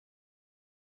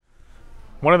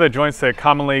One of the joints that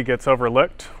commonly gets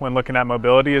overlooked when looking at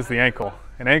mobility is the ankle.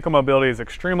 And ankle mobility is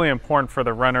extremely important for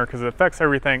the runner because it affects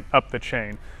everything up the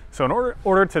chain. So in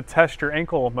order to test your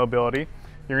ankle mobility,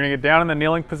 you're going to get down in the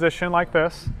kneeling position like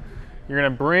this. You're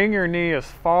going to bring your knee as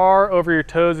far over your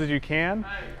toes as you can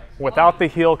without the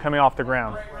heel coming off the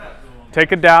ground.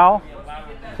 Take a dowel,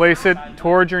 place it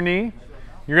towards your knee.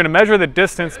 You're going to measure the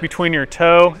distance between your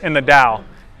toe and the dowel.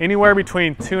 Anywhere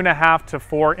between 2.5 to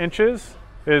 4 inches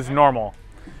is normal.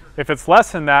 If it's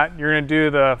less than that, you're going to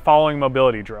do the following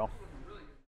mobility drill.